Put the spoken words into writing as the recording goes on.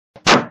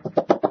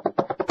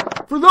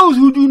For those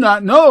who do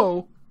not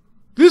know,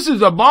 this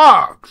is a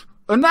box,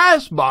 a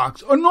nice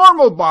box, a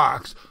normal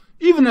box,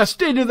 even a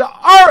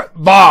state-of-the-art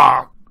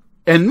box.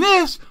 And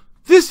this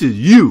is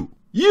you.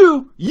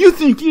 You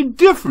think you're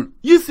different.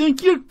 You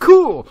think you're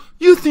cool.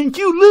 You think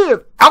you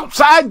live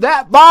outside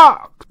that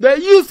box.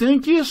 That you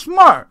think you're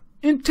smart,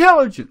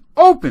 intelligent,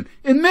 open,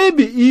 and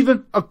maybe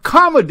even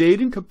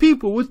accommodating to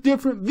people with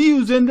different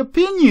views and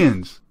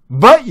opinions.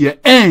 But you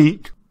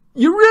ain't.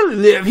 You really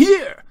live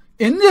here,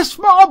 in this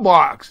small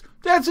box,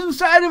 that's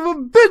inside of a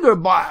bigger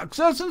box,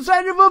 that's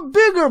inside of a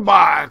bigger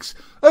box,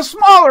 a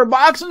smaller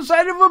box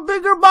inside of a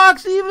bigger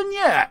box even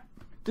yet.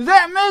 Does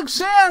that make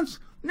sense?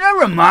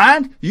 Never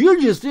mind, you're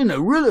just in a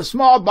really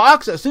small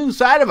box that's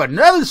inside of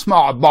another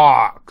small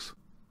box.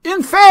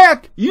 In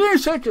fact, you're in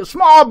such a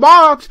small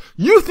box,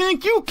 you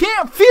think you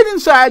can't fit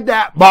inside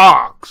that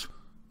box.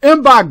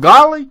 And by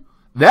golly,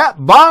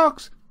 that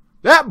box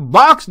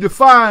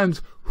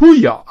defines who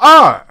you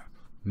are,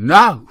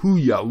 not who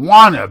you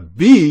want to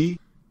be.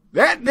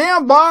 That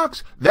damn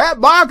box,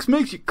 that box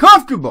makes you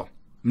comfortable.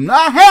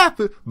 Not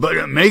happy, but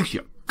it makes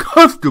you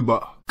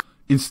comfortable.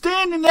 And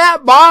staying in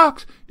that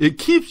box, it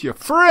keeps your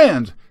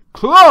friends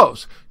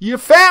close, your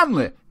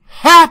family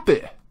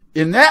happy.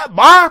 In that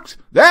box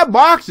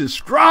is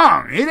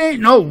strong. It ain't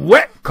no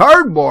wet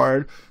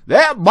cardboard.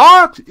 That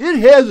box, it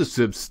has a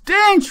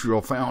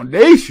substantial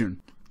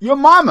foundation. Your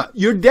mama,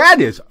 your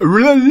daddy's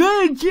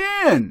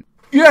religion,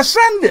 your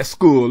Sunday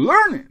school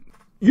learning,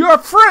 your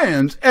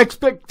friends'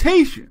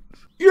 expectations,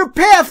 your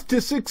path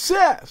to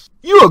success.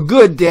 You a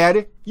good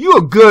daddy. You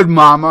a good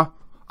mama.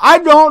 I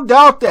don't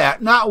doubt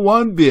that, not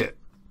one bit.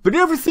 But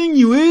everything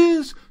you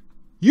is,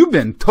 you've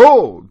been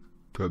told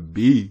to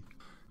be.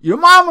 Your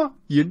mama,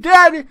 your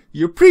daddy,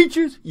 your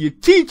preachers, your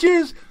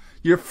teachers,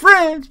 your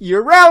friends,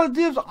 your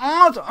relatives,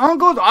 aunts,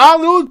 uncles, all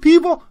those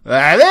people,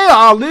 they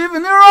all live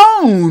in their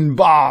own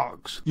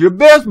box. Your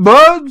best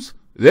buds,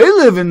 they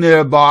live in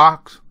their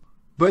box.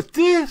 But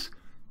this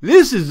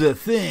is the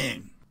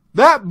thing.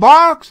 That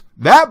box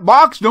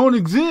don't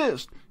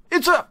exist.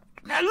 It's an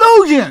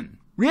illusion.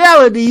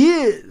 Reality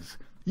is,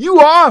 you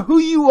are who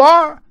you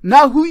are,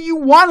 not who you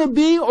want to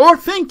be or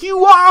think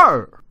you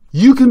are.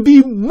 You can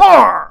be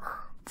more.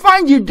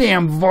 Find your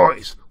damn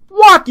voice.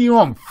 Walk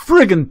your own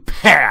friggin'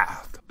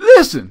 path.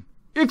 Listen,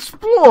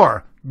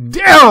 explore,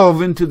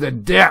 delve into the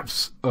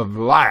depths of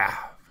life.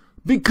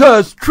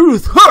 Because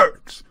truth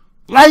hurts.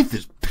 Life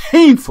is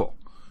painful.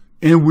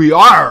 And we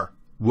are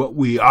what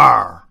we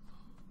are.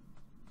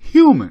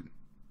 Human.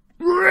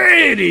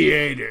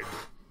 Radiated.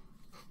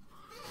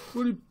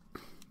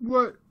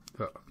 What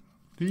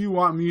do you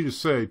want me to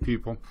say,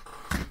 people?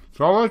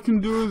 So all I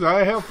can do is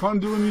I have fun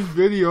doing these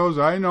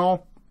videos, I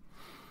know.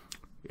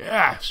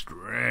 Yeah,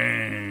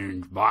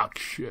 strange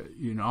box shit,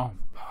 you know.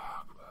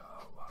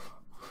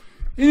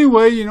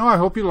 Anyway, I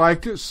hope you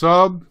liked it.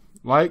 Sub,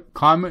 like,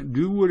 comment,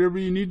 do whatever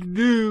you need to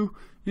do.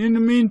 In the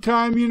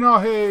meantime,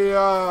 hey,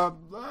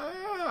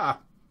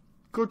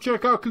 go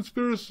check out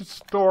Conspiracy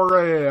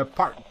Story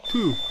Part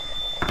 2.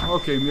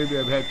 Okay, maybe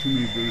I've had too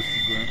many beers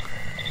to drink.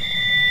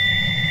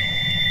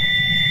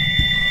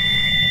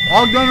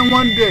 All done in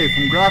one day,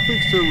 from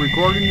graphics to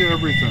recording to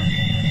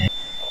everything.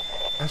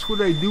 That's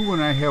what I do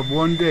when I have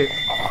one day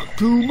all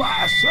to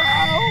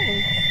myself.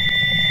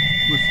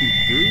 Which is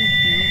very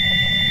few,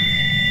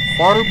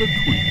 far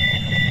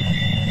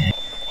between.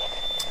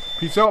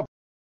 Peace out.